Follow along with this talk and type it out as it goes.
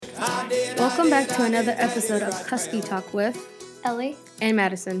Welcome back to another episode of Husky Talk with Ellie and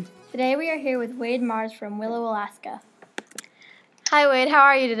Madison. Today we are here with Wade Mars from Willow, Alaska. Hi Wade, how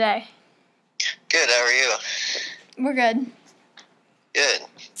are you today? Good, how are you? We're good. Good.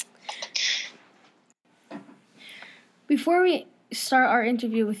 Before we start our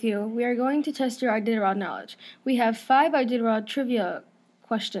interview with you, we are going to test your Iditarod knowledge. We have 5 Iditarod trivia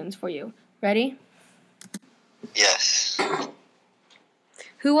questions for you. Ready? Yes.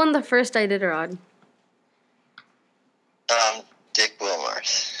 Who won the first Iditarod? Dick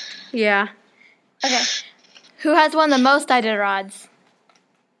Wilmars. Yeah. Okay. Who has won the most Iditarods?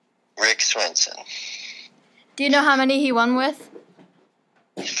 Rick Swenson. Do you know how many he won with?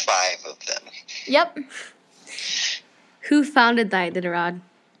 5 of them. Yep. Who founded the Iditarod?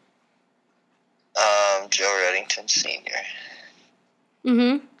 Joe Reddington Sr.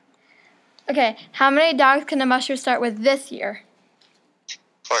 Mm-hmm. Okay. How many dogs can a musher start with this year?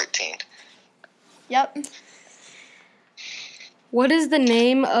 14. Yep. What is the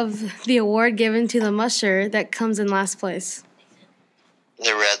name of the award given to the musher that comes in last place?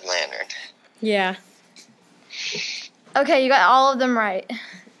 The Red Lantern. Yeah. Okay, you got all of them right.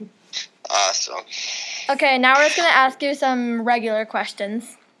 Awesome. Okay, now we're just going to ask you some regular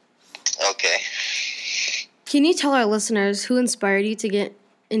questions. Okay. Can you tell our listeners who inspired you to get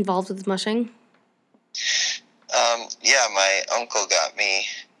involved with mushing? Yeah, my uncle got me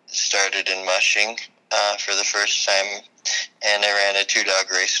started in mushing for the first time, and I ran a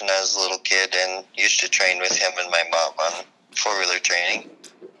 2-dog race when I was a little kid and used to train with him and my mom on 4-wheeler training.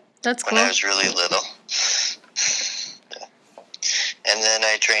 That's cool. When I was really little. Yeah. And then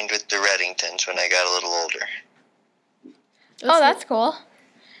I trained with the Reddingtons when I got a little older. Oh, that's cool.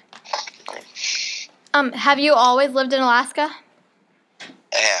 Have you always lived in Alaska?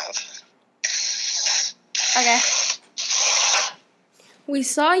 I have. Okay. We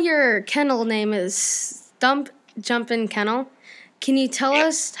saw your kennel name is Stump Jumpin' Kennel. Can you tell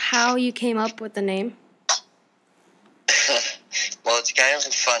us how you came up with the name? Well, it's kind of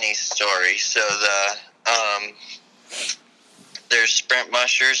a funny story. So there's sprint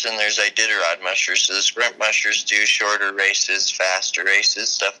mushers and there's Iditarod mushers. So the sprint mushers do shorter races, faster races,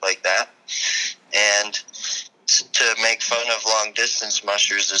 stuff like that. And to make fun of long-distance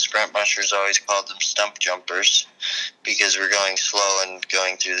mushers, the sprint mushers always called them stump jumpers because we're going slow and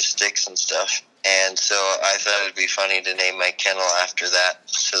going through the sticks and stuff. And so I thought it would be funny to name my kennel after that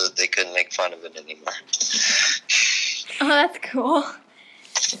so that they couldn't make fun of it anymore. Oh, that's cool.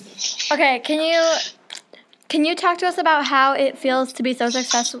 Okay, can you talk to us about how it feels to be so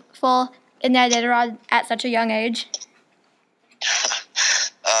successful in the Iditarod at such a young age?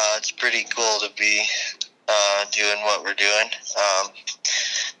 It's pretty cool to be doing what we're doing.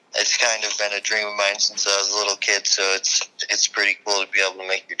 It's kind of been a dream of mine since I was a little kid, so it's pretty cool to be able to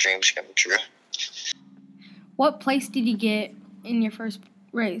make your dreams come true. What place did you get in your first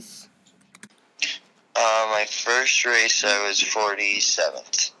race? My first race, I was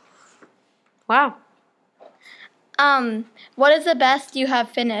 47th. Wow. What is the best you have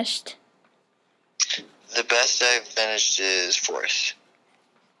finished? The best I've finished is 4th.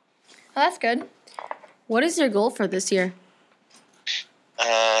 Oh, that's good. What is your goal for this year?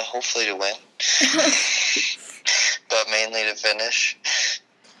 Hopefully to win. But mainly to finish.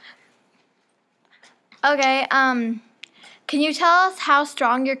 Okay, can you tell us how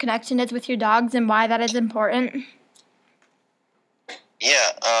strong your connection is with your dogs and why that is important?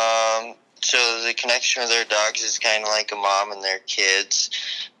 Yeah, so the connection with our dogs is kind of like a mom and their kids,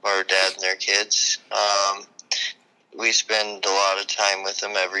 or a dad and their kids. We spend a lot of time with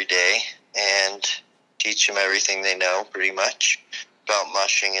them every day and teach them everything they know, pretty much, about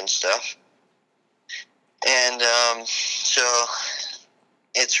mushing and stuff. And so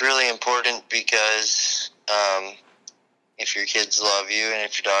it's really important because if your kids love you and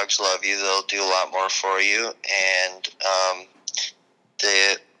if your dogs love you, they'll do a lot more for you, and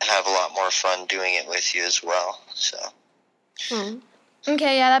they have a lot more fun doing it with you as well. So.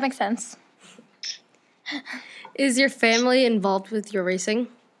 Okay, yeah, that makes sense. Is your family involved with your racing?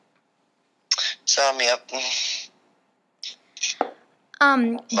 Some, yep. My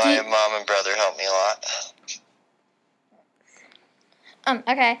mom and brother help me a lot.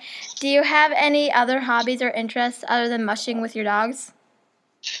 Okay. Do you have any other hobbies or interests other than mushing with your dogs?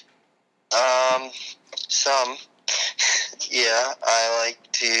 Some. Yeah, I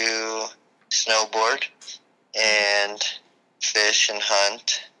like to snowboard and fish and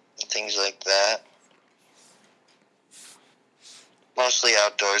hunt and things like that. Mostly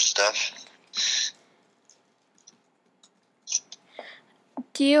outdoor stuff.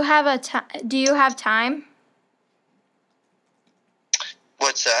 Do you have time?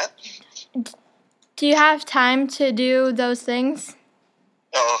 What's that? Do you have time to do those things?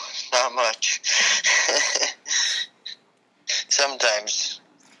 Oh, not much. Sometimes.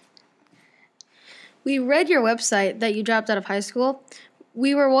 We read your website that you dropped out of high school.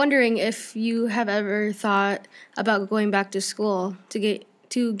 We were wondering if you have ever thought about going back to school to get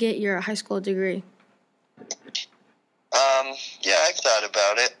your high school degree. Yeah, I've thought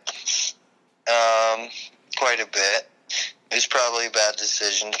about it. Quite a bit. It was probably a bad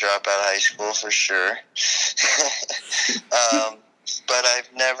decision to drop out of high school for sure. But I've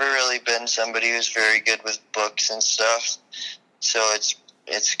never really been somebody who's very good with books and stuff. So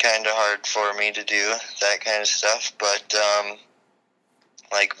it's kind of hard for me to do that kind of stuff, but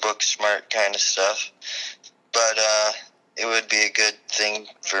like book smart kind of stuff. But it would be a good thing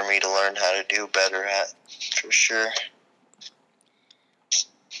for me to learn how to do better at, for sure.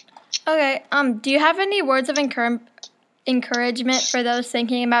 Okay. Do you have any words of encouragement for those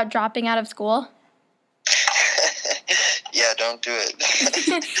thinking about dropping out of school? Yeah, don't do it.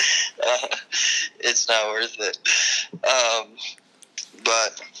 It's not worth it.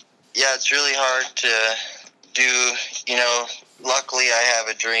 But yeah, it's really hard to do. Luckily I have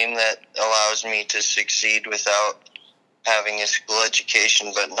a dream that allows me to succeed without having a school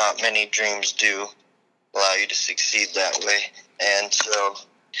education, but not many dreams do allow you to succeed that way. And so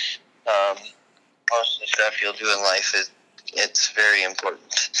most of the stuff you'll do in life, it's very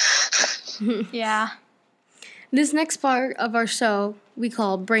important. Yeah. This next part of our show we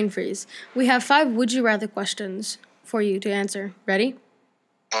call Brain Freeze. We have 5 would you rather questions for you to answer. Ready?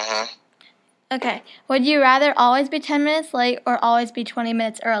 Mm-hmm. Okay. Would you rather always be 10 minutes late or always be 20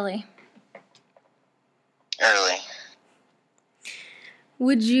 minutes early? Early.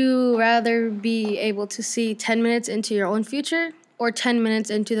 Would you rather be able to see 10 minutes into your own future or 10 minutes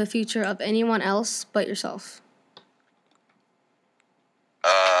into the future of anyone else but yourself?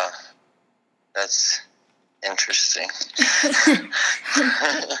 That's interesting.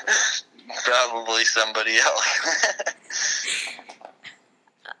 Probably somebody else.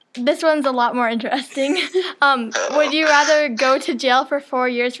 This one's a lot more interesting. Would you rather go to jail for 4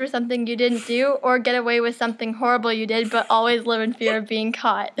 years for something you didn't do or get away with something horrible you did but always live in fear of being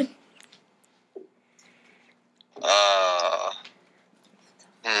caught?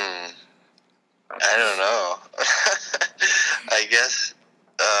 I don't know. I guess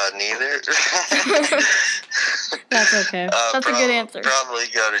neither. That's okay. That's a good answer. Probably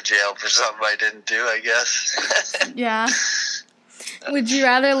go to jail for something I didn't do, I guess. Yeah. Would you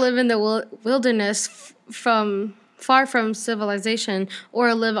rather live in the wilderness far from civilization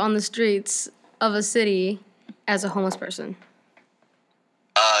or live on the streets of a city as a homeless person?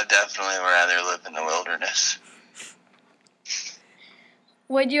 Definitely rather live in the wilderness.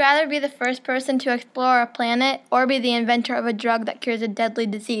 Would you rather be the first person to explore a planet or be the inventor of a drug that cures a deadly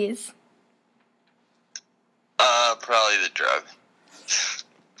disease? Probably the drug.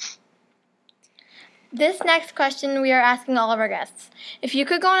 This next question we are asking all of our guests. If you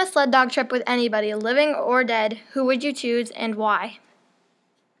could go on a sled dog trip with anybody, living or dead, who would you choose and why?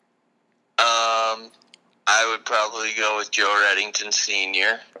 I would probably go with Joe Reddington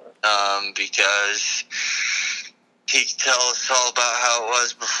Sr. Because he could tell us all about how it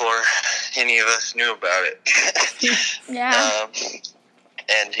was before any of us knew about it. Yeah.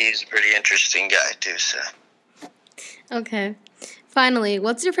 And he's a pretty interesting guy, too, so. Okay. Finally,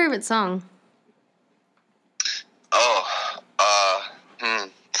 what's your favorite song?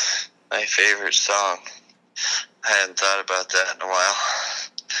 My favorite song. I hadn't thought about that in a while.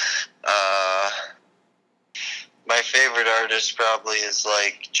 My favorite artist probably is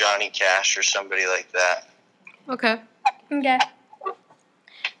like Johnny Cash or somebody like that. Okay. Okay.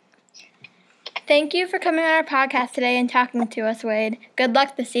 Thank you for coming on our podcast today and talking to us, Wade. Good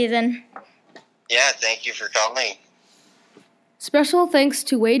luck this season. Yeah, thank you for calling. Special thanks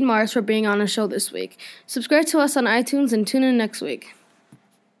to Wade Mars for being on the show this week. Subscribe to us on iTunes and tune in next week.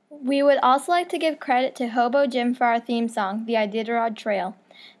 We would also like to give credit to Hobo Jim for our theme song, The Iditarod Trail.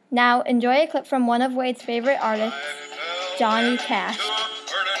 Now, enjoy a clip from one of Wade's favorite artists, Johnny Cash.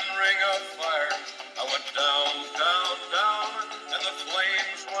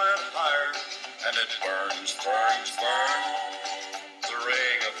 And it burns, burns, burns.